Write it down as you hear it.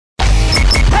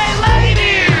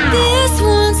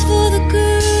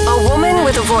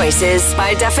voice is,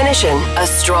 by definition, a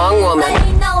strong woman.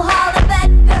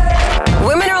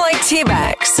 Women are like tea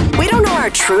bags. We don't know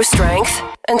our true strength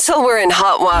until we're in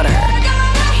hot water.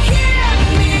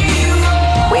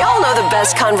 We all know the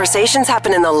best conversations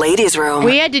happen in the ladies' room.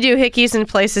 We had to do hickeys in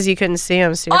places you couldn't see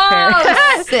them, so your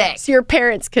parents, sick. so your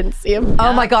parents couldn't see them.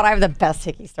 Oh my God, I have the best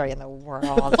hickey story in the world.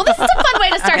 Well, this is a fun way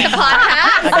to start the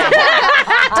podcast.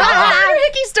 Talk about your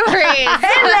hickey stories.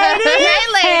 Hey,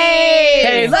 ladies.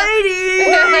 Hey,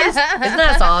 ladies. Isn't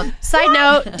that a song? Side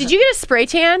note, did you get a spray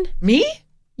tan? Me?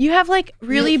 You have like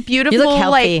really beautiful, you look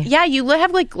healthy. like, yeah, you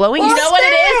have like glowing. You know what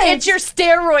it is? Thanks. It's your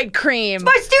steroid cream.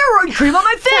 My steroid cream on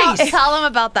my face. Tell them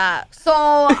about that.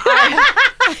 So,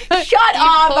 shut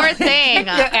up. Poor thing.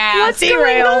 What's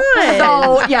going on?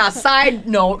 So, yeah, side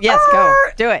note. Yes, go.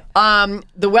 Do it.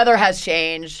 The weather has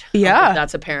changed. Yeah.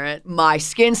 That's apparent. My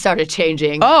skin started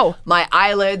changing. Oh. My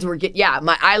eyelids were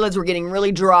getting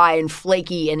really dry and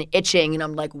flaky and itching. And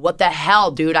I'm like, what the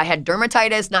hell, dude? I had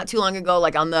dermatitis not too long ago,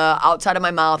 like on the outside of my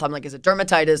mouth. I'm like, is it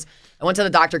dermatitis? I went to the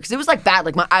doctor because it was like bad.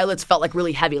 Like my eyelids felt like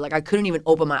really heavy. Like I couldn't even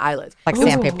open my eyelids. Like It was-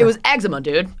 sandpaper. It was eczema,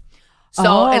 dude.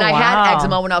 So, and I had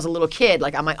eczema when I was a little kid,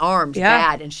 like on my arms,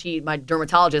 bad. And my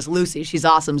dermatologist, Lucy, she's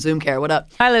awesome, Zoom Care, what up?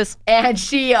 Hi, Liz. And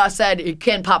she said it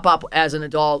can pop up as an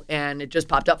adult, and it just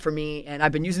popped up for me, and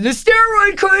I've been using the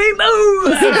steroid cream.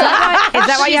 Ooh. Is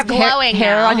that why you have glowing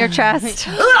hair now. on your chest?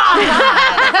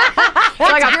 So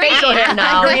I got facial hair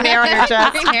now. Green hair on your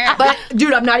chest. Green hair. But,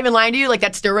 dude, I'm not even lying to you. Like,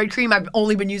 that steroid cream, I've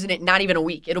only been using it not even a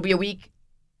week. It'll be a week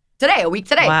today.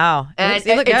 Wow. And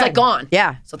You look it's good. like gone.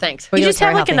 Yeah. So thanks. Well, You you just look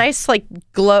have very like a healthy. nice like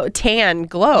tan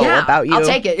glow about you. I'll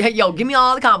take it. Hey, yo, give me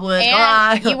all the compliments. Come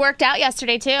And on. you worked out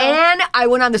yesterday, too. And I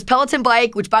went on this Peloton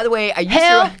bike, which, by the way, I used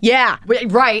Hell to. yeah.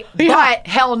 Right. But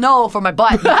hell no for my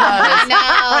butt. Because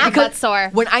I know, butt sore.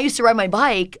 when I used to ride my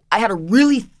bike, I had a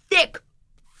really thick,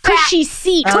 Cushy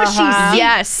seat. cushy seat.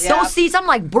 Yes. Those seats, I'm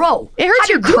like, bro. It hurts how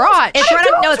do your dudes- crotch. It's how right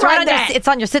do on, no, dudes it's right ride on that? it's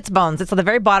on your sits bones. It's on the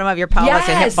very bottom of your pelvis and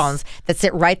hip Yes. bones that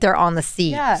sit right there on the seat.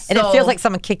 Yeah. And it So- feels like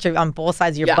someone kicked you on both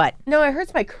sides of your Yeah. butt. No, it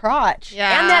hurts my crotch.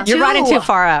 Yeah. And that You're too. riding too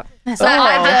far up. So I'm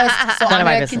None going of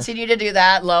my to business. continue to do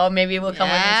that. Lo, maybe it will come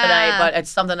with me Yeah. tonight, but it's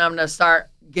something I'm going to start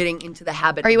getting into the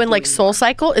habit Are you of in like doing. Soul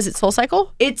Cycle? Is it Soul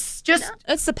Cycle? It's just,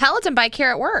 It's the Peloton bike here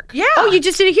at work. yeah. Oh, you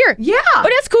just did it here. Yeah. Oh,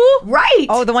 that's cool. Right.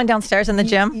 Oh, the one downstairs in the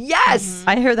gym? Yes.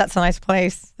 I hear that's a nice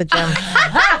place, the gym. Yeah,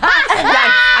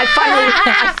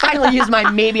 I finally used my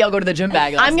maybe I'll go to the gym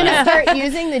bag. I'm gonna start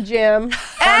using the gym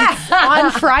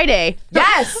on Friday.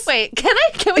 Yes. Wait, can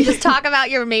we just talk about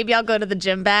your maybe I'll go to the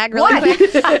gym bag really What?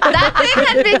 quick? That thing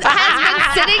has been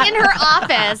sitting in her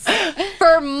office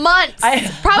for months.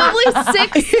 Probably 6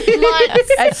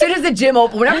 months. As soon as the gym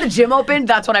opened, whenever the gym opened,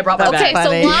 that's when I brought my Okay, bag.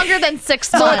 funny. so longer than 6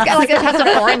 So months. it's like it has an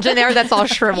orange in there that's all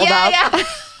shriveled up. yeah.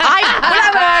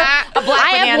 I have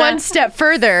banana. one step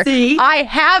further. See? I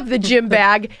have the gym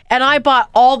bag and I bought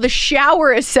all the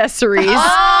shower accessories. Oh.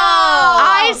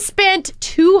 I spent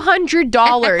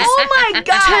 $200 Oh my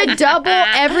God. to double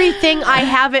everything I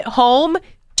have at home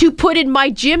to put in my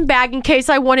gym bag in case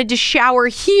I wanted to shower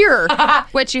here.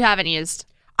 Which you haven't used.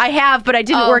 I have, but I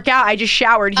didn't work out. I just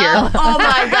showered here. Oh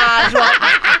my gosh.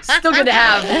 Well, still good to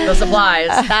have the supplies.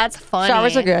 That's funny.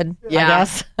 Showers are good, Yeah. I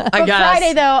guess. I guess.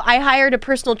 Friday, though, I hired a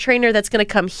personal trainer that's going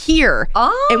to come here.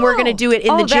 And we're going to do it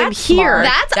in Oh, the gym that's here.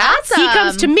 smart. That's awesome. He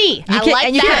comes to me. I can't- like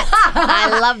and you that.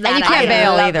 I love that. And you can't idea.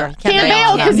 bail love either. that. Can't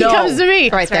bail because No. he comes to me.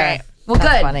 Right there. right. Well,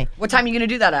 That's good. funny. What time are you going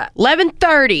to do that at?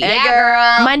 11:30.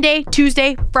 Yeah, girl. Monday,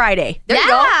 Tuesday, Friday. There you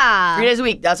Yeah. go. 3 days a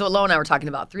week. That's what Lo and I were talking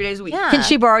about. 3 days a week. Yeah. Can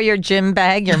she borrow your gym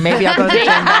bag? Or maybe I'll go to the gym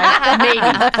bag.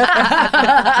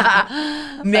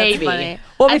 Maybe. Funny.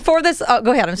 Well, before this,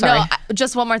 go ahead. I'm sorry. No,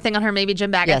 just one more thing on her maybe gym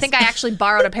bag. I Yes. think I actually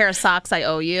borrowed a pair of socks I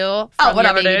owe you from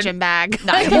whatever, your maybe dude. gym bag.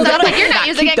 Nice. Because I was like, you're not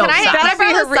using Keep it. Can those I socks. have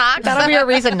the socks? That'll be a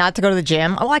reason not to go to the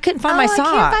gym. Oh, I couldn't find my socks.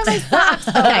 I can't find my socks.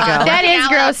 There you go. That is Now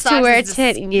gross socks to wear. is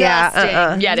Yeah.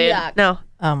 disgusting. Yeah, dude. Yuck. No.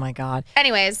 Oh my God.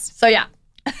 Anyways, So, yeah.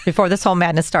 Before this whole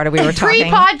madness started, we were talking.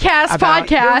 Pre-podcast about-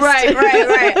 podcast.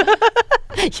 Right.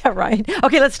 Yeah, right.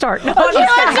 Okay, let's start. No,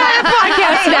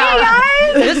 Podcast now.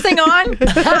 this thing on?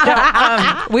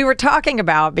 No, we were talking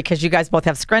about, because you guys both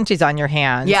have scrunchies on your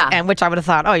hands. Yeah. And which I would have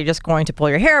thought, oh, you're just going to pull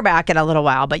your hair back in a little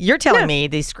while. But you're telling me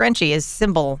the scrunchie is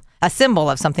a symbol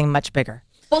of something much bigger.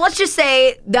 Well, let's just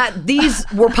say that these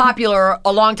were popular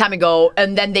a long time ago,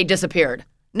 and then they disappeared.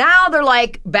 Now they're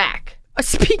like back.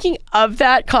 Speaking of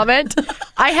that comment,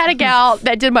 I had a gal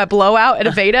that did my blowout at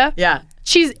Aveda. Yeah.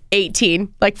 She's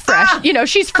 18, like fresh. You know,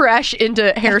 she's fresh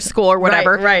into hair school or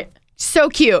whatever. Right. So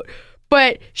cute.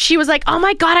 But she was like, oh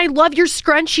my God, I love your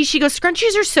scrunchie. She goes,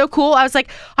 scrunchies are so cool. I was like,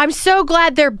 I'm so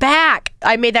glad they're back.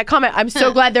 I made that comment. I'm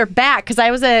so glad they're back because I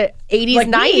was a 80s, Like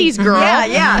me. 90s girl.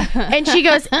 Yeah. And she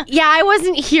goes, yeah, I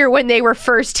wasn't here when they were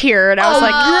first here. And I was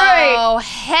like, great. Oh,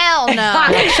 hell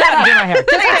no. Shut up, do my hair.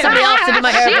 Get somebody else to do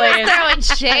my hair, She was please.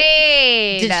 throwing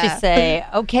shade. Did she say,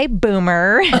 okay,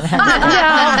 boomer?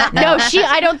 No,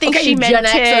 I don't think Okay, she you meant Gen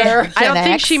Xer. it. I don't Gen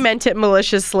think X. she meant it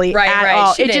maliciously Right, at right.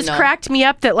 all. She It didn't just know. cracked me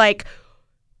up that like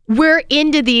we're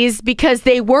into these because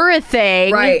they were a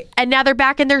thing, Right. and now they're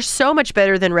back, and they're so much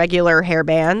better than regular hair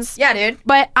bands. Yeah, dude.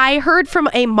 But I heard from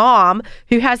a mom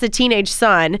who has a teenage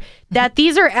son that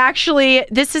these are actually,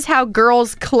 this is how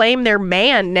girls claim their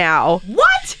man now.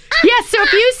 What? Yeah, so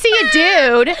if you see a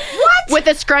dude with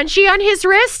a scrunchie on his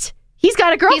wrist, he's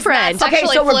got a girlfriend. not Okay,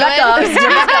 so Sexually Rebecca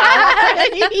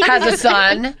has a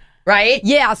son, right?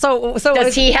 Yeah, so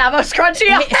Does he have a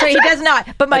scrunchie? on? So he does not.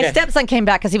 But my Okay. stepson came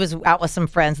back because he was out with some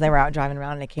friends and they were out driving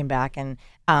around and he came back and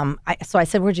so I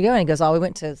said, where'd you go? And he goes, oh, we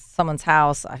went to someone's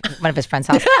house, one of his friends'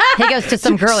 house. He goes to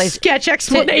some girlies. Sketch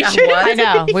explanation. I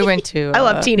know. We went to. I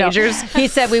love teenagers. He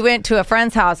said we went to a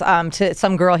friend's house to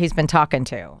some girl he's been talking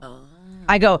to.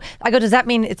 I go, does that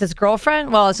mean it's his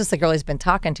girlfriend? Well, it's just the girl he's been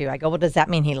talking to. I go, well, does that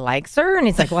mean he likes her? And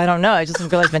he's like, well, I don't know. It's just some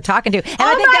girl he's been talking to. And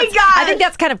I think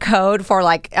that's kind of code for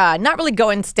like, not really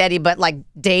going steady, but like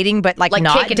dating, but like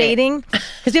not kicking it. dating.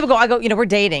 Because people go, we're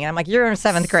dating. And I'm like, you're in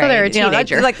 7th grade. they're a You know, that's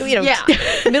teenager. like,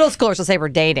 Yeah. middle schoolers will say we're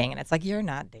dating. And it's like, you're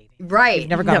not dating. Right. You've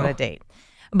never gone on a date.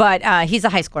 But he's a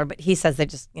high schooler, but he says they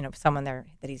just, someone there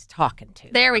that he's talking to.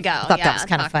 There we go. I thought Yeah, that was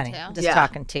kind of talking funny. to. Just Yeah.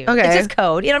 talking to. Okay. It's just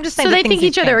code. I'm just saying. So the they things think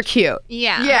he's each other are changed. cute.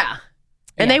 Yeah. Yeah.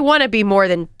 And they want to be more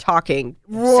than talking.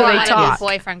 So Right. they talk.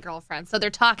 Boyfriend, girlfriend. So they're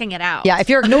talking it out. Yeah, if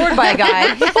you're ignored by a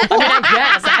guy, I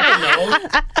guess. I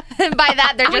don't know. And by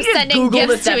that, they're just sending Google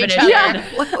gifts this to each definition. other.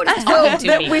 What is talking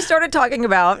to me? we started talking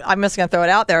about. I'm just going to throw it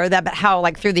out there that how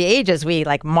like through the ages we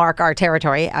like mark our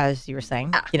territory, as you were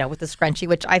saying, with the scrunchie,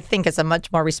 which I think is a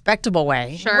much more respectable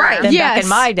way Sure. Right. than back Yes. in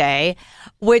my day,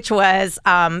 which was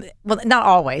well, not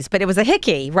always, but it was a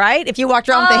hickey, right? If you walked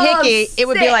around with a Oh, hickey, it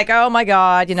would be sick. like, oh my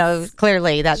god,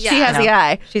 clearly that She has the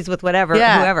eye. She's with whatever,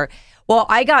 Yeah. whoever. Well,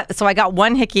 I got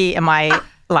one hickey in my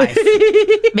life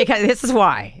because this is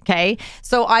why. Okay,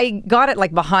 so I got it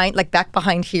like back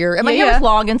behind here, and my hair was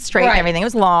long and straight and everything. It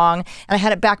was long, and I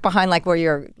had it back behind like where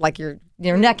your neck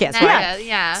is, right?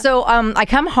 Yeah. So I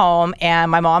come home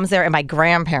and my mom's there and my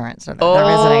grandparents are there.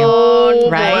 They're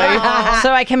visiting. Right.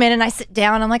 So I come in and I sit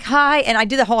down. I'm like, hi. And I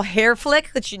do the whole hair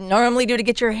flick that you normally do to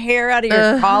get your hair out of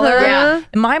your collar. Yeah.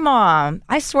 And my mom,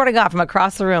 I swear to God, from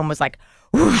across the room was like,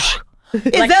 whoosh. Is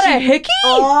that a hickey?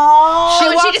 Oh. She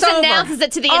walks just over. announces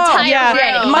it to the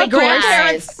entire room. My Of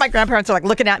course. grandparents are like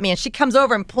looking at me, and she comes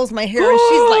over and pulls my hair, and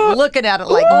she's like looking at it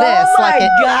like this. my Like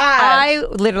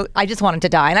gosh. I just wanted to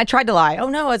die, and I tried to lie. Oh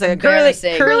no, it was a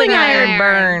Embarrassing. curling iron Iron.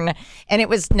 burn, and it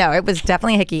was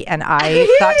definitely a hickey, and I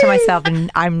thought to myself,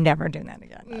 I'm never doing that again.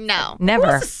 No.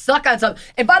 Never. Suck on something.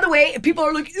 And by the way, if people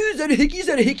are like, is that a hickey? Is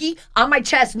that a hickey? On my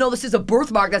chest, no, this is a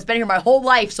birthmark that's been here my whole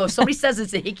life. So if somebody says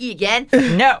it's a hickey again,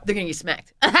 No. they're going to get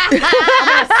smacked. I'm going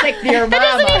to stick their mama.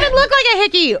 Doesn't even look like a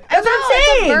hickey. That's what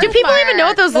I'm saying. Do people even know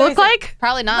what those look like?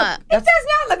 Probably not. It does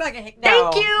not look like a hickey.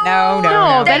 Thank you. No,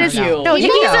 No, that Thank is you. no. You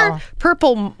Hickeys know. are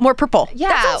purple, more purple.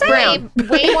 Yeah, way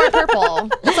more purple.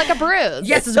 It's like a bruise.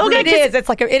 Yes, it's It is. It's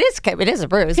like it is a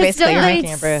bruise. Basically, you're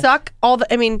making a bruise. Suck all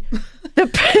the. I mean, I'm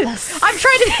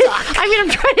trying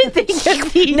to think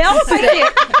of the. Now if I see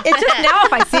it, it's just now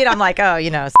if I see it, I'm like, oh, No,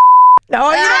 you know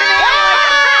what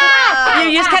I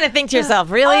mean? You just kind of think to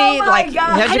yourself, really? Oh my like,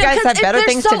 God. don't you guys have better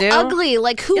things to do? Ugly.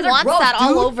 Like, who they're wants gross, that all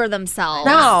dude. over themselves?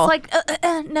 No. It's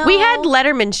like, no. We had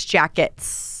Letterman's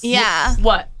jackets. Yeah.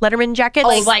 What? Letterman jackets.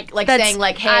 Oh, like That's- saying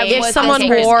like, hey, if was someone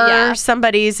thinking- wore yeah.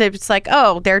 somebody's, it's like,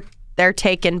 oh, they're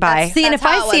taken by. See, and That's if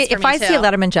how I it see was for if me, I see a too.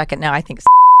 Letterman jacket now, I think.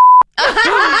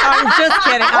 I'm just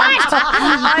kidding. I'm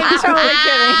totally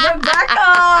kidding. Rebecca,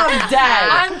 I'm dead.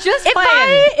 I'm just if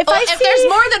playing. If there's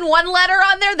more than one letter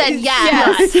on there, then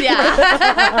yes.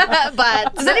 Yeah.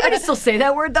 But Does anybody still say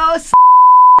that word though?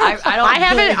 I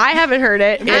don't. I haven't heard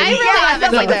it. I really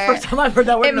haven't Like the either. first time I've heard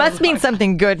that word. It must mean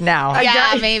something good now.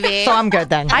 Yeah, maybe. So I'm good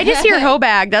then. I just hear hoe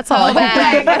bag. That's all.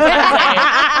 Bag.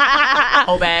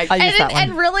 Oh, bag. I'll use that one.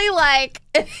 And really, like,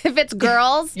 if it's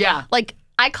girls, Yeah. like,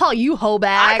 I call you hoe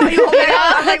bag. I call you hoe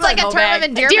bag. It's like a Hoe term bag. of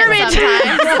endearment Endearment.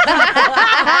 sometimes.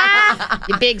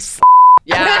 You big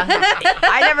Yeah.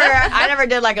 I never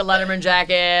did like a Letterman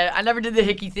jacket. I never did the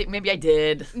hickey thing. Maybe I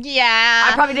did. Yeah.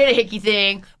 I probably did a hickey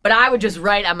thing, but I would just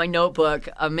write on my notebook,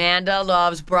 Amanda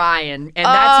loves Brian. And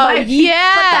that's my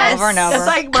yes. Over and over. That's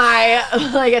like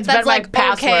my it's That's been my like,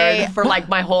 password okay. for like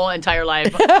my whole entire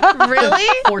life. Really?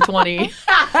 420.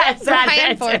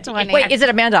 Brian 420. Wait, is it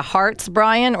Amanda Hearts,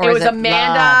 Brian, or It is was it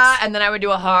Amanda, Loves? and then I would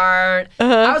do a heart.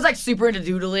 I was like super into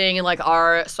doodling and like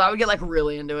art, so I would get like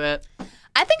really into it.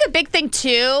 I think a big thing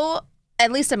too,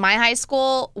 at least in my high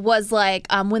school, was like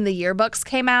when the yearbooks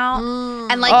came out,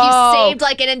 and like you saved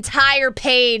like an entire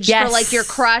page Yes. for like your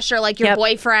crush or like your Yep.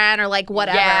 boyfriend or like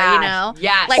whatever, Yeah. you know?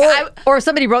 Yes. Like Or if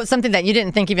somebody wrote something that you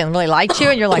didn't think even really liked you,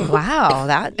 and you're like, wow,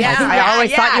 that I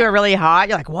always thought you were really hot.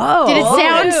 You're like, whoa. Did it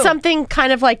sound Ew. something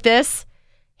kind of like this?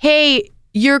 Hey,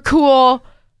 you're cool.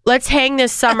 Let's hang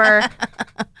this summer.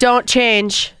 Don't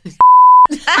change.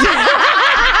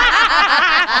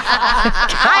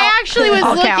 I actually was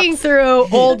All looking caps. through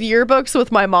old yearbooks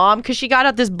with my mom because she got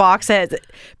out this box set.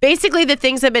 Basically, the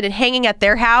things that have been hanging at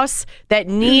their house that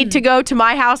need to go to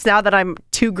my house now that I'm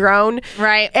too grown.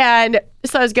 Right. And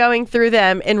so I was going through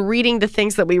them and reading the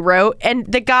things that we wrote, and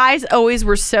the guys always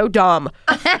were so dumb.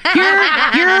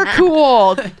 You're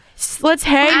cool. Let's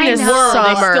hang this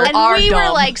summer. still and are we were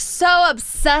dumb. like so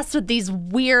obsessed with these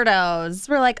weirdos.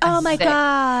 We're like, oh my sick.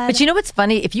 God. But you know what's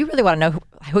funny? If you really want to know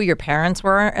who your parents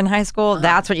were in high school,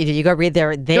 that's what you do. You go read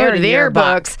their to their yearbooks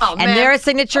books. Oh, and man. their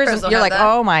signatures. Our And parents you're don't like, have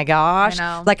that. oh my gosh.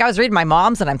 I know. Like I was reading my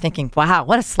mom's, and I'm thinking, wow,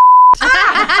 what a.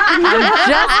 I'm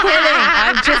just kidding.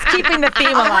 I'm just keeping the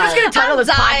theme alive. We're just gonna title this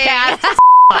dying. podcast.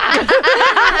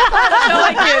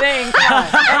 Totally kidding.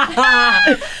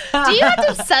 Do you have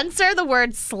to censor the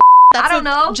word slut? That's I don't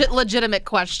know. Legitimate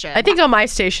question. I think on my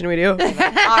station we do. All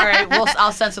right,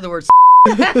 I'll censor the word.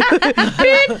 Man,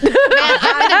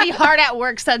 I'm gonna be hard at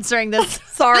work censoring this.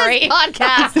 Sorry. This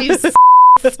podcast. You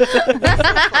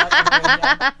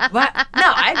What?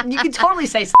 No, you can totally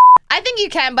say. I think you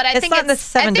can, but I It's think not the it's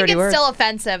seven I think dirty it's words. still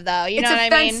offensive, though. You It's know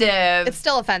what I mean? offensive. It's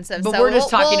still offensive. But so we're just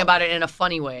talking we'll- about it in a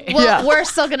funny way. We're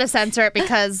still gonna censor it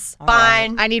because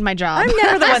Fine. I need my job. I'm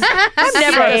never the one. I'm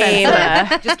never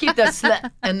offensive. Just keep the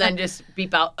slut and then just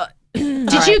beep out.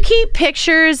 Did you keep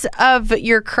pictures of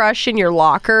your crush in your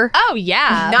locker? Oh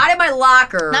yeah. Not in my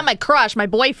locker. Not my crush, my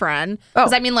boyfriend.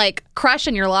 Because I mean, like, crush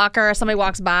in your locker, somebody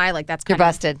walks by, like, that's You're kind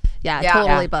of busted. Yeah, Yeah.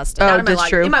 totally Yeah. busted. Not Oh, in my that's locker.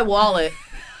 true. In my wallet.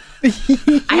 I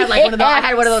had like one of those. I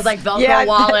had one of those like Velcro Yeah,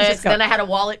 wallets. just go. Then I had a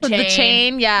wallet chain. The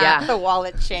chain, yeah. Yeah.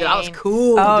 wallet chain. Dude, I was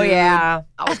cool. Oh dude. yeah.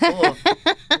 I was cool.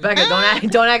 Becca,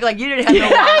 don't act like you didn't have no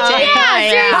wallet chain.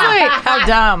 Seriously. How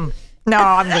dumb. No,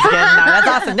 I'm just kidding. No, that's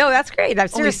awesome. No, that's great. I'm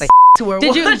seriously.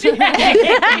 Did you? I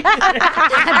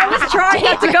was trying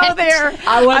not to go there.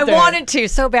 I wanted to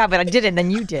so bad, but I didn't.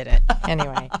 Then you did it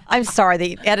anyway. I'm sorry.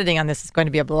 The editing on this is going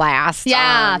to be a blast.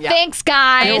 Yeah, Yeah. thanks,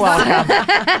 guys. You're welcome.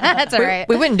 That's all right.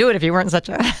 We wouldn't do it if you weren't such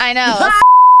a. I know.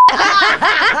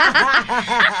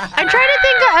 I'm trying to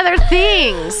think of other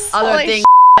things Other Holy things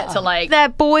to like.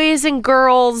 that boys and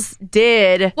girls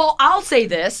did. Well, I'll say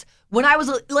this. When I was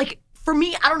like, for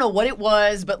me, I don't know what it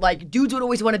was, but like dudes would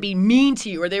always want to be mean to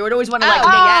you, or they would always want to like make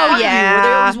fun of you, or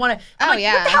they always want to. Oh, What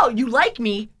yeah. the hell? You like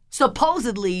me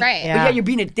supposedly, Right. But Yeah. yeah, you're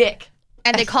being a dick.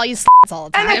 And they call you all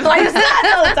the time. And I use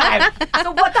that all the time.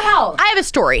 So what the hell? I have a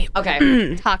story.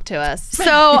 Okay. Talk to us.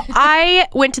 So I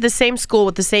went to the same school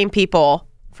with the same people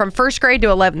from first grade to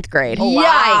 11th grade.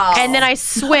 Wow. And then I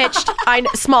switched,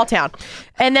 small town.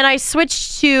 And then I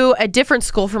switched to a different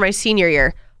school for my senior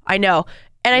year. I know.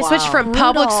 And I switched from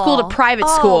public school to private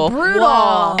school.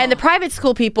 Brutal. And the private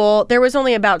school people, there was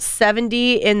only about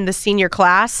 70 in the senior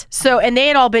class. So, and they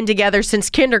had all been together since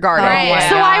kindergarten. Oh my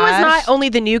So I was gosh. not only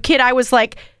the new kid, I was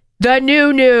like the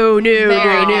new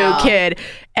kid.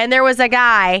 And there was a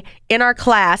guy in our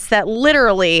class that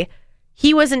literally,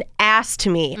 he was an ass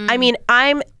to me. I mean,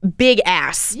 I'm big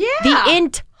ass. Yeah. The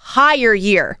entire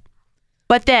year.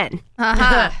 But then,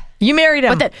 You married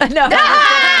him. But no.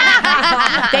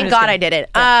 thank God I did it.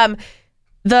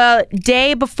 The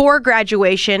day before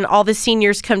graduation, all the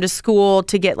seniors come to school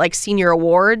to get like senior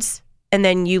awards. And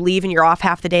then you leave and you're off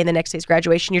half the day, and the next day's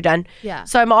graduation, you're done. Yeah.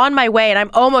 So I'm on my way and I'm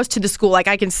almost to the school. Like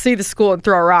I can see the school and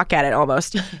throw a rock at it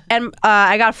almost. And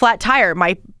I got a flat tire.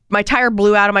 My tire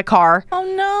blew out of my car. Oh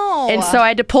no. And so I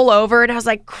had to pull over and I was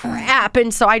like, crap.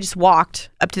 And so I just walked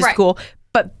up to the Right. school.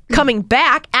 But coming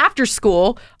back after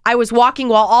school, I was walking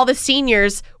while all the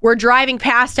seniors were driving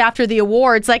past after the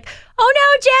awards, like, oh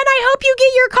no, Jen, I hope you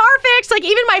get your car fixed. Like,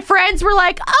 even my friends were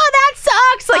like, oh, that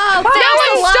sucks. Like, no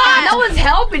one stopped. No one's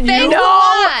helping you.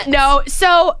 No.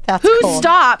 So That's who cool.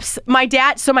 stops? My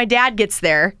dad. So my dad gets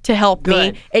there to help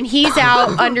Good. me, and he's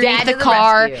out underneath Dad the to the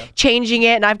car, rescue. changing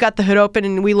it, and I've got the hood open,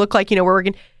 and we look like, we're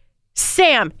working.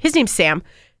 Sam, his name's Sam.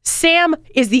 Sam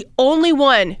is the only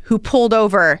one who pulled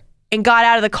over and got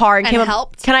out of the car and came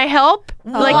helped? up. Can I help?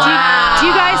 Like, do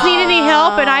you guys need any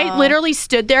help? And I literally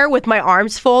stood there with my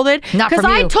arms folded Not from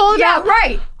I you. told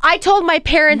right. I told my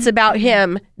parents about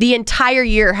him the entire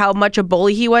year, how much a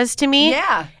bully he was to me.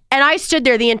 Yeah. And I stood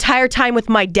there the entire time with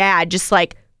my dad, just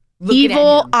like Looking at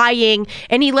evil him. eyeing.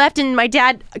 And he left, and my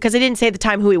dad, because I didn't say at the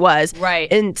time who he was.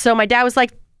 Right. And so my dad was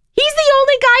like, he's the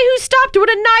only guy who stopped. What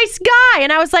a nice guy.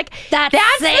 And I was like, that's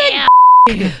Sam.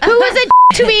 the who was a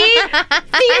to me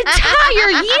the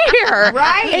entire year.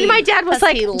 Right. And my dad was 'Cause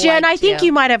like, he Jen, I liked think you.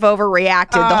 you might have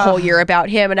overreacted the whole year about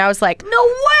him. And I was like, No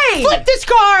way. flip this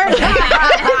car.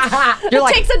 You're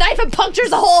like, Takes a knife and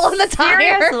punctures a hole in the tire.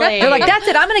 you're like, that's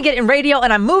it. I'm going to get in radio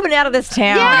and I'm moving out of this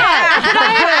town.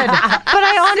 But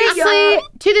I honestly,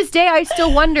 to this day, I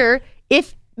still wonder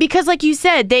if, because like you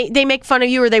said, they make fun of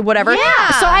you or they whatever.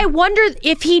 Yeah. So I wonder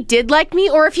if he did like me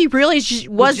or if he really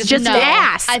was just No, an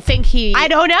ass. I think he. I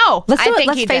don't know. Let's do I it. think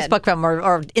Let's he did. Facebook him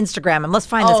or Instagram him. Let's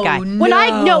find this guy. When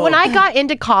I got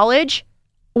into college,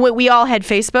 when we all had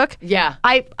Facebook. Yeah.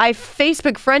 I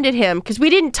Facebook friended him because we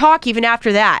didn't talk even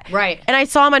after that. Right. And I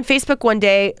saw him on Facebook one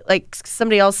day, like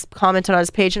somebody else commented on his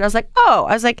page, and I was like,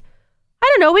 I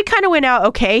don't know. We kind of went out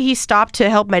okay. He stopped to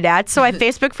help my dad, so I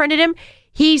Facebook friended him.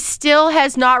 He still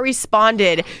has not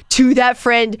responded to that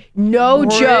friend. No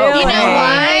joke. You know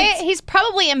Right. why? He's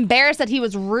probably embarrassed that he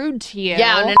was rude to you.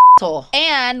 Yeah, an asshole.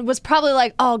 And was probably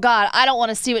like, oh God, I don't want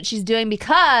to see what she's doing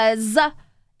because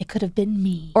it could have been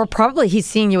me. Or probably he's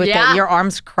seeing you with Yeah. your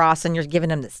arms crossed and you're giving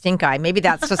him the stink eye. Maybe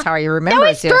that's just how he That remembers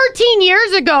was you. 13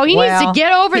 years ago. He needs Well, to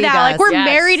get over he that. does. Like, we're Yes,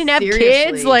 married and have seriously.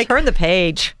 kids. Like, Turn the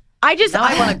page. I just Now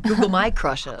I want to Google my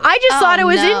crushes. I just thought it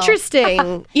was no.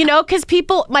 interesting, because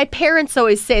my parents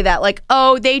always say that, like,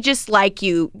 oh, they just like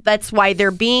you. That's why they're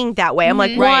being that way. I'm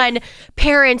like, Right. one,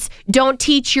 parents, don't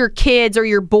teach your kids or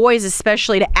your boys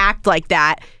especially to act like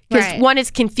that. Because Right. one,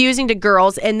 it's confusing to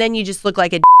girls, and then you just look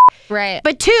like a Right.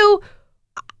 But two,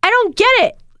 I don't get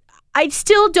it. I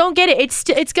still don't get it.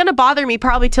 It's gonna bother me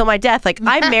probably till my death. Like,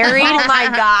 I'm married. Oh my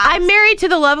God. I'm married to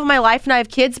the love of my life, and I have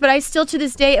kids. But I still, to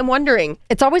this day, am wondering: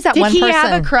 It's always that did one he person.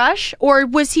 have a crush, or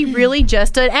was he really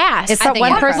just an ass? It's I that think one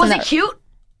he had a person. Was that- he cute?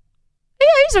 Yeah,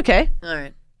 he's okay. All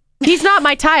right. He's not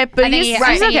my type, but I think he's he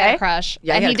had okay. a crush,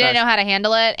 Yeah, he and had he a didn't crush. know how to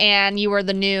handle it. And you were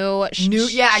the new,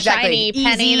 Yeah, exactly. shiny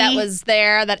penny Easy. that was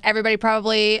there that everybody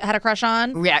probably had a crush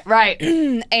on. Yeah, right.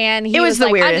 And he It was was the like,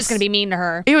 I'm weirdest. just going to be mean to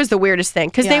her. It was the weirdest thing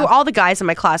because Yeah. all the guys in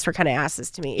my class were kind of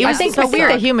asses to me. It I was think, so I think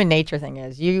weird. the human nature thing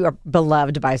is you are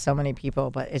beloved by so many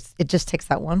people, but it just takes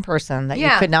that one person that you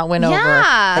Yeah. could not win over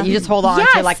Yeah. that you just hold on to.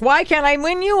 Yes. Like, why can't I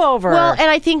win you over? Well,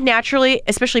 and I think naturally,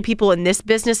 especially people in this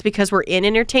business, because we're in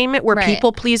entertainment, we're Right.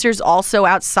 people pleasers also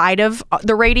outside of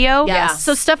the radio. Yes.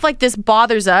 So stuff like this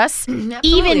bothers us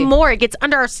even more. It gets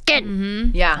under our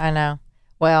skin. Yeah. I know.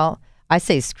 Well, I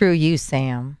say screw you,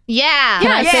 Sam. Yeah. Can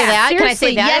I say that? Can I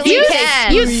say Seriously, that? yes,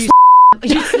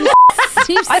 you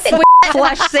can. I think we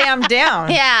flush Sam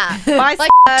down. Yeah. My Like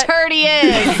Turdy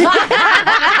is.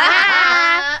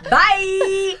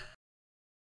 Bye.